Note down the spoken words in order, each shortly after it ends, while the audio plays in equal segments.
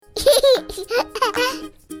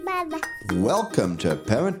Welcome to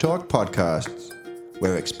Parent Talk Podcasts,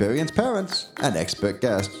 where experienced parents and expert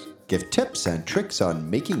guests give tips and tricks on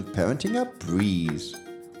making parenting a breeze.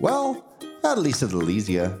 Well, at least a little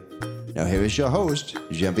easier. Now here is your host,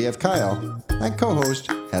 Geneviève Kyle, and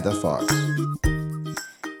co-host, Heather Fox.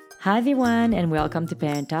 Hi everyone, and welcome to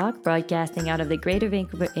Parent Talk, broadcasting out of the Greater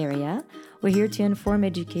Vancouver area. We're here to inform,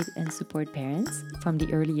 educate, and support parents from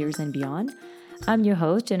the early years and beyond. I'm your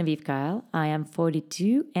host, Geneviève Kyle. I am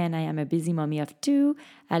 42, and I am a busy mommy of two,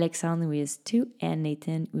 Alexandre, who is 2, and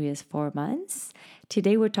Nathan, who is 4 months.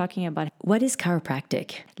 Today, we're talking about what is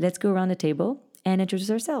chiropractic. Let's go around the table and introduce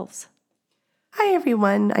ourselves. Hi,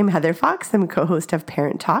 everyone. I'm Heather Fox. I'm a co-host of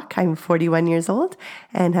Parent Talk. I'm 41 years old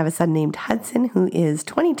and have a son named Hudson, who is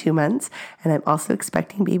 22 months, and I'm also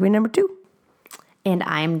expecting baby number 2. And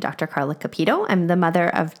I'm Dr.Carla Cupido. I'm the mother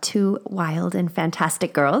of 2 wild and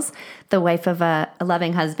fantastic girls, the wife of a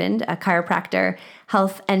loving husband, a chiropractor,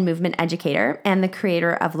 health and movement educator, and the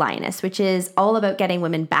creator of Lioness, which is all about getting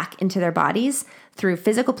women back into their bodies through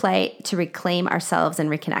physical play to reclaim ourselves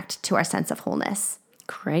and reconnect to our sense of wholeness.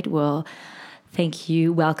 Great. Well, thank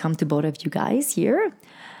you. Welcome to both of you guys here.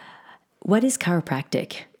 What is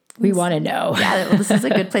chiropractic? We want to know. Yeah, well, this is a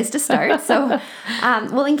good place to start. So,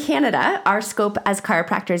 in Canada, our scope as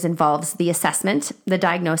chiropractors involves the assessment, the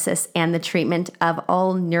diagnosis, and the treatment of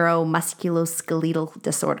all neuromusculoskeletal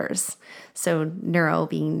disorders. So, neuro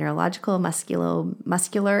being neurological,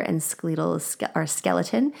 muscular, and skeletal or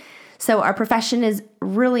skeleton. So our profession is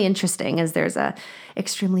really interesting as there's a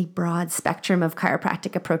extremely broad spectrum of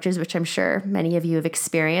chiropractic approaches, which I'm sure many of you have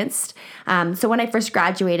experienced. So when I first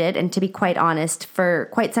graduated, and to be quite honest, for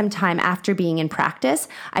quite some time after being in practice,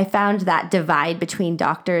 I found that divide between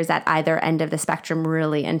doctors at either end of the spectrum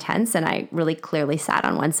really intense, and I really clearly sat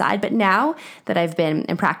on one side. But now that I've been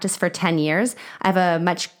in practice for 10 years, I have a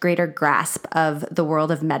much greater grasp of the world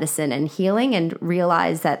of medicine and healing and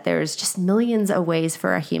realize that there's just millions of ways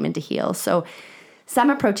for a human to heal. So some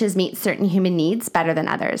approaches meet certain human needs better than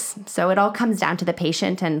others. So it all comes down to the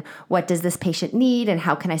patient and what does this patient need and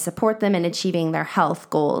how can I support them in achieving their health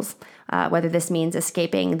goals, whether this means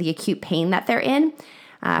escaping the acute pain that they're in,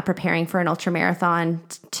 preparing for an ultramarathon,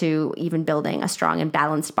 to even building a strong and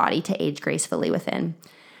balanced body to age gracefully within.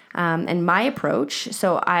 And my approach,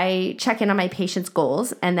 so I check in on my patient's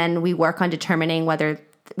goals and then we work on determining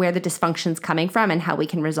where the dysfunction's coming from and how we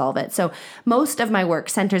can resolve it. So most of my work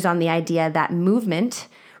centers on the idea that movement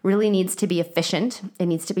really needs to be efficient, it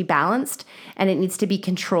needs to be balanced, and it needs to be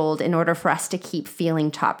controlled in order for us to keep feeling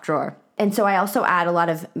top drawer. And so I also add a lot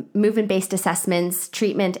of movement-based assessments,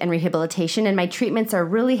 treatment, and rehabilitation. And my treatments are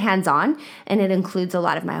really hands-on, and it includes a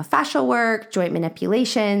lot of myofascial work, joint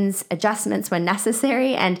manipulations, adjustments when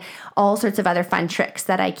necessary, and all sorts of other fun tricks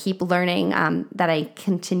that I keep learning that I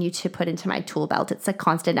continue to put into my tool belt. It's a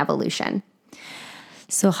constant evolution.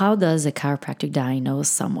 So how does a chiropractic diagnose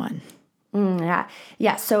someone?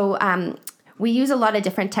 So we use a lot of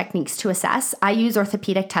different techniques to assess. I use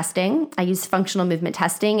orthopedic testing. I use functional movement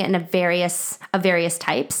testing and of various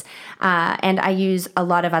types. And I use a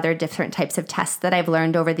lot of other different types of tests that I've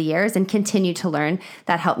learned over the years and continue to learn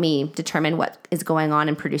that help me determine what is going on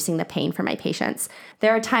and producing the pain for my patients.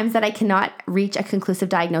 There are times that I cannot reach a conclusive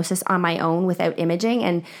diagnosis on my own without imaging.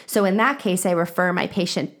 And so in that case, I refer my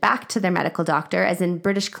patient back to their medical doctor, as in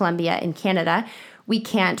British Columbia in Canada. We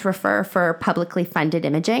can't refer for publicly funded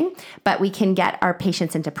imaging, but we can get our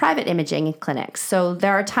patients into private imaging in clinics. So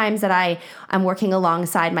there are times that I'm working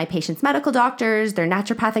alongside my patients' medical doctors, their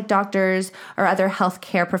naturopathic doctors, or other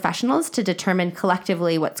healthcare professionals to determine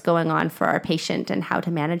collectively what's going on for our patient and how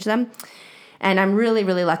to manage them. And I'm really,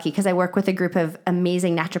 really lucky because I work with a group of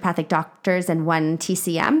amazing naturopathic doctors and one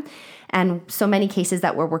TCM. And so many cases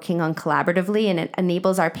that we're working on collaboratively, and it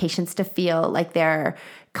enables our patients to feel like they're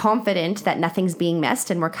confident that nothing's being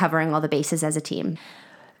missed and we're covering all the bases as a team.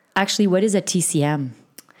 Actually, what is a TCM?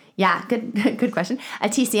 Yeah, good question. A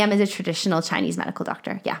TCM is a traditional Chinese medical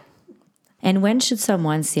doctor. Yeah. And when should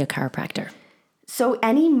someone see a chiropractor? So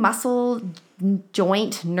any muscle,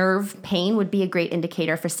 joint, nerve pain would be a great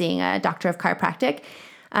indicator for seeing a doctor of chiropractic.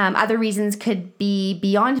 Other reasons could be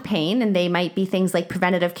beyond pain, and they might be things like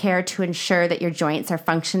preventative care to ensure that your joints are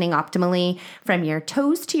functioning optimally from your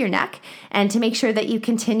toes to your neck, and to make sure that you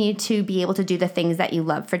continue to be able to do the things that you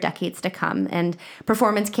love for decades to come. And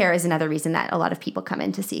performance care is another reason that a lot of people come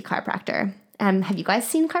in to see a chiropractor. Have you guys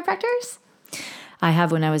seen chiropractors? I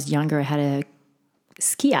have. When I was younger, I had a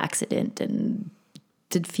ski accident and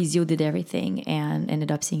did physio, did everything, and ended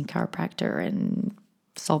up seeing a chiropractor and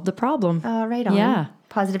solved the problem. Right on. Yeah.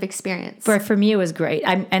 Positive experience. For me, it was great.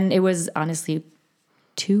 And it was honestly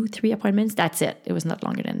 2-3 appointments. That's it. It was not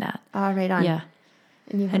longer than that. Right on. Yeah.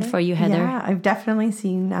 And you, And for you, Heather? Yeah, I've definitely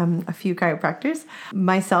seen a few chiropractors.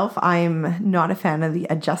 Myself, I'm not a fan of the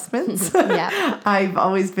adjustments. Yeah. I've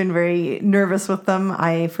always been very nervous with them.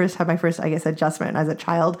 I first had my first, adjustment as a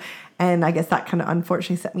child. And I guess that kind of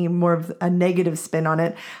unfortunately set me more of a negative spin on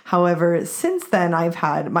it. However, since then, I've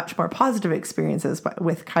had much more positive experiences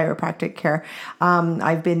with chiropractic care.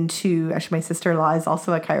 I've been to, actually, my sister-in-law is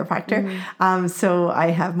also a chiropractor. So I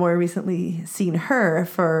have more recently seen her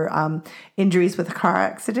for injuries with a car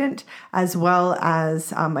accident, as well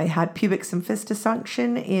as I had pubic symphysis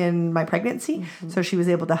dysfunction in my pregnancy. So she was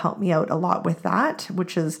able to help me out a lot with that,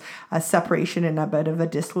 which is a separation and a bit of a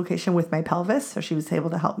dislocation with my pelvis. So she was able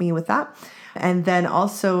to help me with that. And then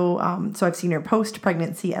also, so I've seen her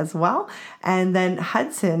post-pregnancy as well. And then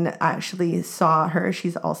Hudson actually saw her.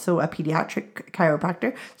 She's also a pediatric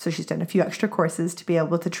chiropractor. So she's done a few extra courses to be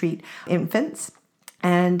able to treat infants.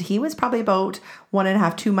 And he was probably about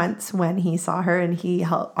 1.5, 2 months when he saw her, and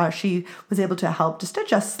she was able to help just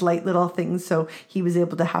adjust slight little things. So he was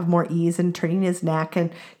able to have more ease in turning his neck and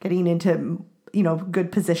getting into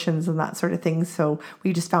good positions and that sort of thing. So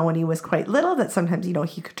we just found when he was quite little that sometimes,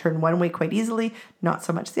 he could turn one way quite easily, not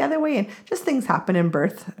so much the other way. And just things happen in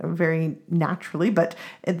birth very naturally, but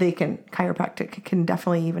chiropractic can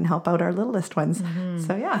definitely even help out our littlest ones.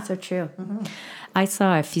 So yeah. So true. I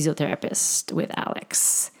saw a physiotherapist with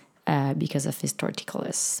Alex because of his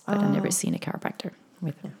torticollis, but I've never seen a chiropractor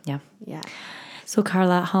with him. Yeah. Yeah. So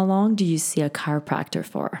Carla, how long do you see a chiropractor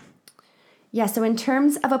for? Yeah, so in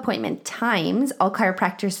terms of appointment times, all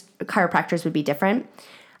chiropractors would be different.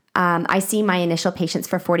 I see my initial patients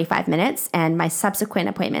for 45 minutes, and my subsequent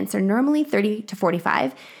appointments are normally 30 to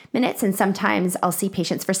 45 minutes. And sometimes I'll see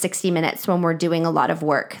patients for 60 minutes when we're doing a lot of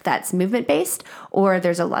work that's movement-based, or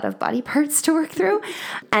there's a lot of body parts to work through.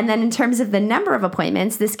 And then in terms of the number of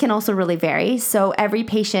appointments, this can also really vary. So every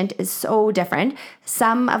patient is so different.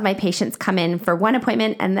 Some of my patients come in for one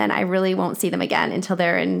appointment, and then I really won't see them again until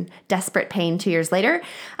they're in desperate pain 2 years later,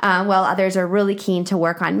 while others are really keen to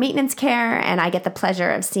work on maintenance care, and I get the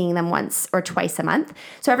pleasure of seeing them once or twice a month.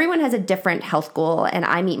 So everyone has a different health goal, and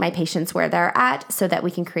I meet my patients where they're at so that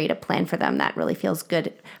we can create a plan for them that really feels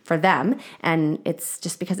good for them. And it's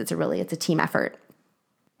just because it's a team effort.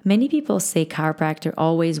 Many people say chiropractor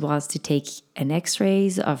always wants to take an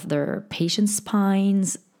x-rays of their patient's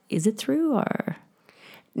spines. Is it true or?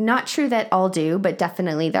 Not true that all do, but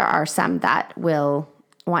definitely there are some that will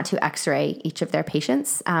want to x-ray each of their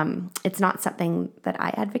patients. It's not something that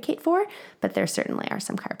I advocate for, but there certainly are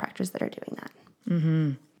some chiropractors that are doing that.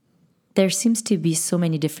 Mm-hmm. There seems to be so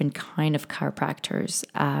many different kind of chiropractors.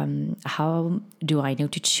 How do I know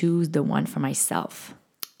to choose the one for myself?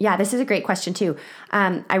 Yeah, this is a great question too.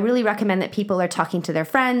 I really recommend that people are talking to their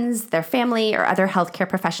friends, their family, or other healthcare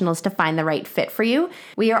professionals to find the right fit for you.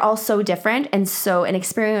 We are all so different, and so an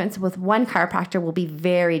experience with one chiropractor will be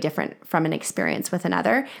very different from an experience with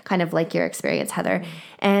another, kind of like your experience, Heather.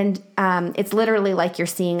 And it's literally like you're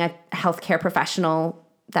seeing a healthcare professional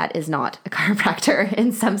that is not a chiropractor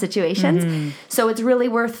in some situations. So it's really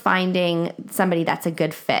worth finding somebody that's a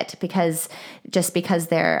good fit, because just because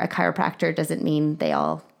they're a chiropractor doesn't mean they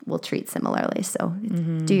all will treat similarly. So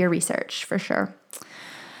do your research for sure.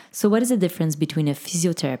 So what is the difference between a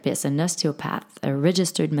physiotherapist, an osteopath, a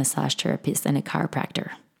registered massage therapist, and a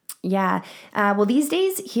chiropractor? Yeah. Well, these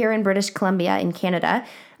days here in British Columbia in Canada,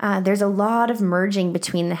 there's a lot of merging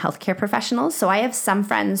between the healthcare professionals. So I have some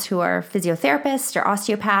friends who are physiotherapists or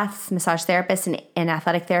osteopaths, massage therapists and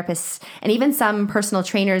athletic therapists, and even some personal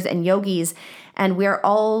trainers and yogis. And we're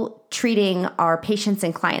all treating our patients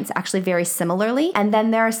and clients actually very similarly. And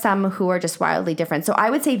then there are some who are just wildly different. So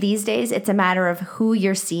I would say these days it's a matter of who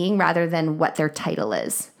you're seeing rather than what their title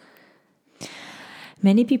is.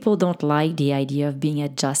 Many people don't like the idea of being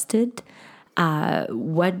adjusted.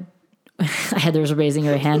 Heather's raising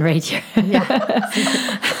her hand right here. Yeah.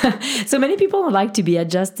 So many people don't like to be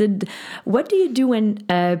adjusted. What do you do when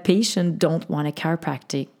a patient don't want a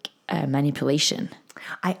chiropractic manipulation?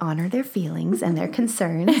 I honor their feelings and their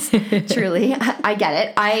concerns. Truly, I get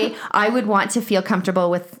it. I would want to feel comfortable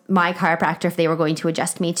with my chiropractor if they were going to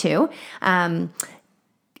adjust me too.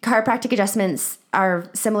 Chiropractic adjustments are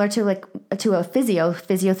similar to a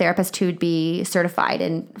physiotherapist who'd be certified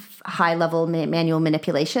in high-level manual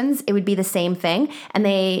manipulations. It would be the same thing, and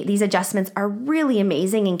these adjustments are really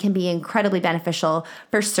amazing and can be incredibly beneficial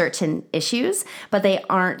for certain issues, but they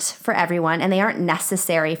aren't for everyone, and they aren't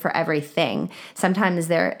necessary for everything. Sometimes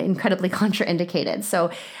they're incredibly contraindicated. So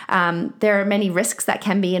there are many risks that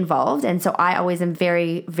can be involved, and so I always am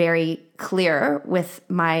very, very clear with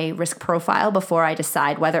my risk profile before I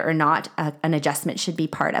decide whether or not an adjustment should be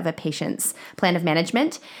part of a patient's plan of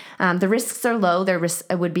management. The risks are low. There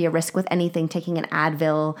would be a risk with anything, taking an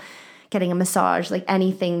Advil, getting a massage, like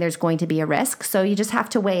anything, there's going to be a risk. So you just have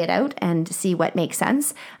to weigh it out and see what makes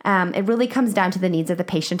sense. It really comes down to the needs of the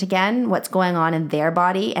patient again, what's going on in their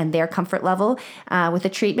body and their comfort level with the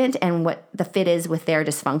treatment, and what the fit is with their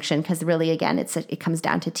dysfunction. Because really, again, it comes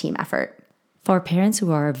down to team effort. For parents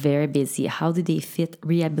who are very busy, how do they fit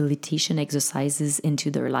rehabilitation exercises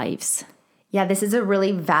into their lives? Yeah, this is a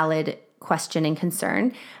really valid question and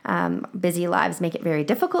concern. Busy lives make it very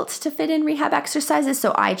difficult to fit in rehab exercises.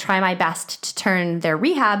 So I try my best to turn their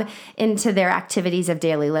rehab into their activities of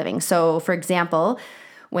daily living. So for example,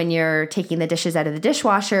 when you're taking the dishes out of the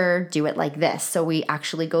dishwasher, do it like this. So we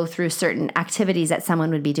actually go through certain activities that someone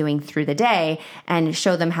would be doing through the day and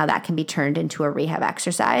show them how that can be turned into a rehab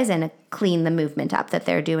exercise and clean the movement up that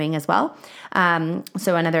they're doing as well.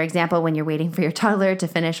 So another example, when you're waiting for your toddler to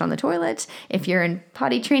finish on the toilet, if you're in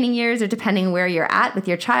potty training years or depending where you're at with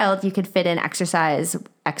your child, you could fit in exercise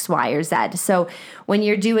X, Y, or Z. So when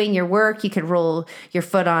you're doing your work, you could roll your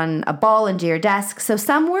foot on a ball into your desk. So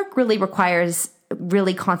some work really requires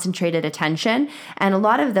really concentrated attention. And a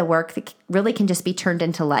lot of the work that really can just be turned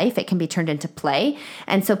into life. It can be turned into play.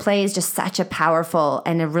 And so play is just such a powerful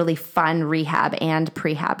and a really fun rehab and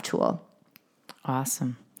prehab tool.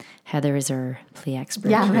 Awesome. Heather is our play expert.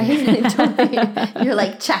 Yeah, right? Totally. You're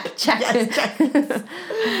like, check. Yes, check.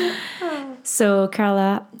 So,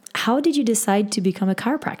 Carla, how did you decide to become a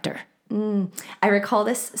chiropractor? I recall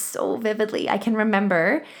this so vividly. I can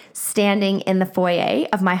remember standing in the foyer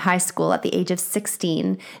of my high school at the age of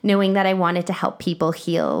 16, knowing that I wanted to help people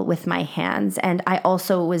heal with my hands. And I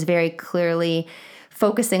also was very clearly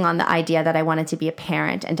focusing on the idea that I wanted to be a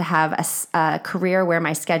parent and to have a career where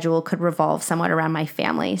my schedule could revolve somewhat around my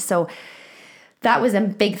family. So that was a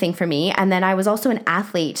big thing for me. And then I was also an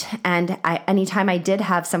athlete. And anytime I did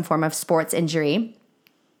have some form of sports injury,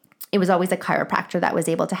 it was always a chiropractor that was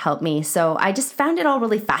able to help me. So I just found it all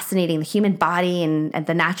really fascinating, the human body and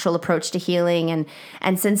the natural approach to healing.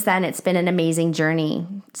 And since then, it's been an amazing journey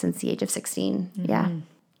since the age of 16. Mm-hmm. Yeah.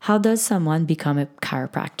 How does someone become a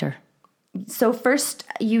chiropractor? So first,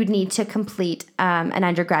 you would need to complete an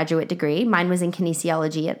undergraduate degree. Mine was in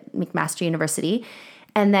kinesiology at McMaster University.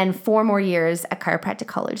 And then 4 more years at chiropractic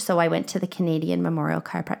college. So I went to the Canadian Memorial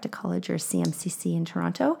Chiropractic College, or CMCC, in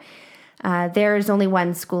Toronto. There's only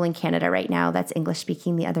one school in Canada right now that's English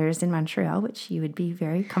speaking. The other is in Montreal, which you would be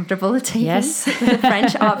very comfortable taking. Yes. The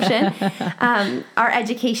French option. Our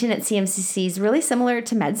education at CMCC is really similar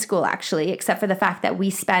to med school, actually, except for the fact that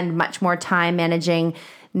we spend much more time managing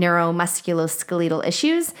neuromusculoskeletal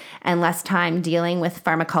issues and less time dealing with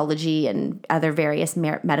pharmacology and other various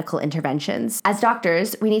medical interventions. As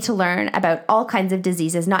doctors, we need to learn about all kinds of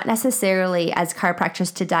diseases, not necessarily as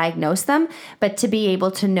chiropractors to diagnose them, but to be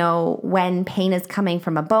able to know when pain is coming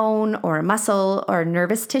from a bone or a muscle or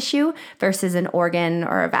nervous tissue versus an organ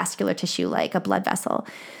or a vascular tissue like a blood vessel.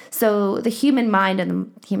 So the human mind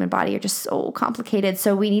and the human body are just so complicated.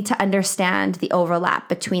 So we need to understand the overlap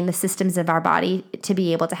between the systems of our body to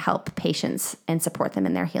be able to help patients and support them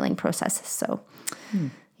in their healing processes. So,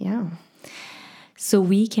 yeah. So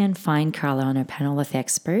we can find Carla on our panel of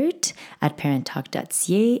experts at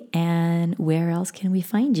ParentTalk.ca. And where else can we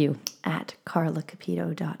find you? At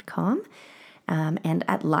carlacupido.com and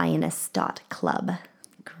at lioness.club.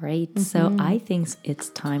 Great. So I think it's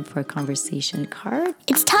time for a conversation card.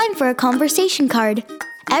 It's time for a conversation card.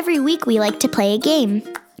 Every week we like to play a game.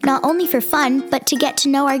 Not only for fun, but to get to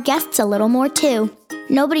know our guests a little more too.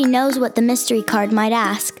 Nobody knows what the mystery card might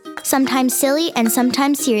ask. Sometimes silly and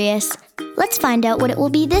sometimes serious. Let's find out what it will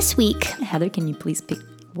be this week. Heather, can you please pick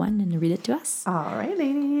one and read it to us? All right,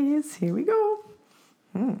 ladies, here we go.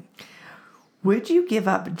 Would you give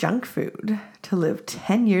up junk food to live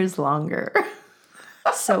 10 years longer?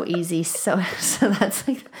 So easy. So that's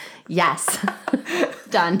like, yes.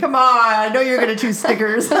 Done. Come on, I know you're going to choose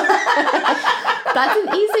stickers. That's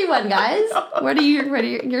an easy one, guys. You're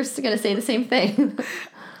going to say the same thing.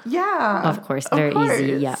 Yeah. Of course, very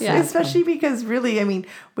easy. Yeah. Especially because really, I mean,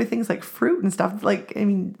 with things like fruit and stuff, like, I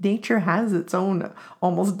mean, nature has its own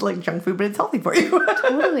almost like junk food, but it's healthy for you.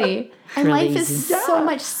 Totally. And really life is so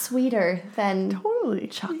much sweeter than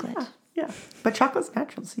chocolate. Yeah. But chocolate's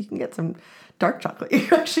natural, so you can get some dark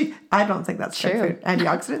chocolate. Actually, I don't think that's junk food.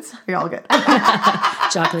 Antioxidants, you're all good.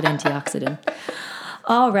 Chocolate antioxidant.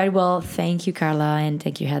 All right. Well, thank you, Carla, and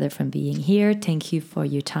thank you, Heather, for being here. Thank you for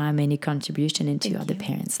your time and your contribution into other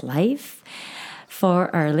parents' life.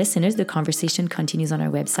 For our listeners, the conversation continues on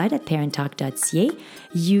our website at ParentTalk.ca.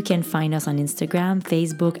 You can find us on Instagram,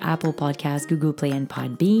 Facebook, Apple Podcasts, Google Play, and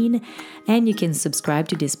Podbean. And you can subscribe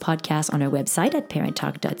to this podcast on our website at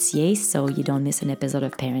ParentTalk.ca so you don't miss an episode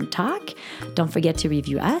of Parent Talk. Don't forget to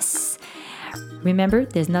review us. Remember,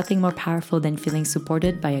 there's nothing more powerful than feeling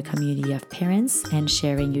supported by a community of parents and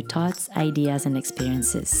sharing your thoughts, ideas, and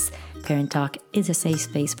experiences. Parent Talk is a safe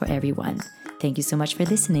space for everyone. Thank you so much for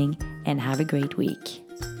listening, and have a great week.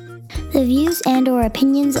 The views and/or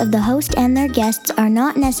opinions of the host and their guests are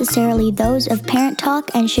not necessarily those of Parent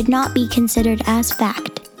Talk and should not be considered as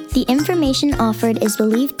fact. The information offered is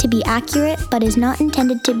believed to be accurate but is not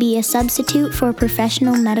intended to be a substitute for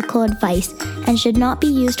professional medical advice and should not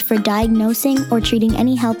be used for diagnosing or treating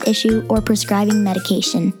any health issue or prescribing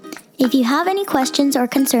medication. If you have any questions or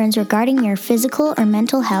concerns regarding your physical or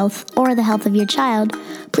mental health or the health of your child,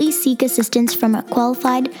 please seek assistance from a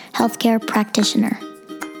qualified healthcare practitioner.